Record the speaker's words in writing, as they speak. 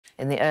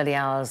In the early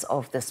hours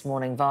of this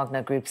morning,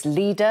 Wagner Group's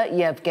leader,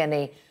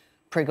 Yevgeny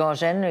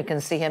Prigozhin, you can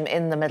see him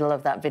in the middle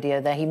of that video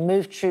there, he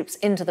moved troops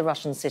into the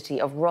Russian city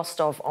of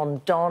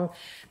Rostov-on-Don,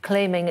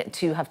 claiming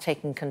to have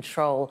taken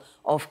control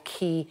of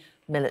key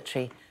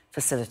military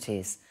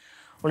facilities.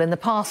 Well, in the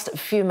past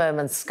few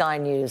moments, Sky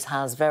News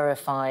has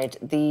verified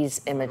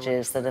these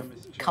images that have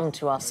come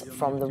to us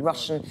from the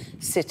Russian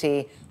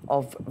city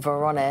of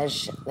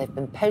Voronezh. They've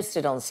been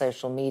posted on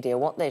social media.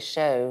 What they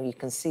show, you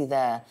can see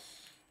there,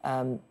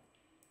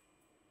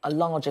 a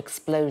large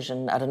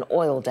explosion at an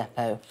oil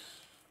depot.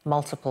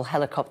 Multiple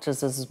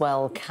helicopters as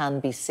well can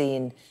be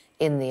seen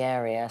in the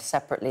area.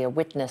 Separately, a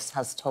witness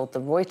has told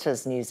the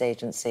Reuters news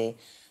agency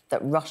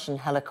that Russian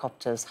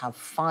helicopters have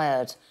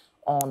fired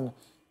on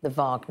the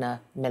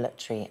Wagner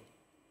military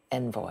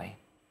envoy.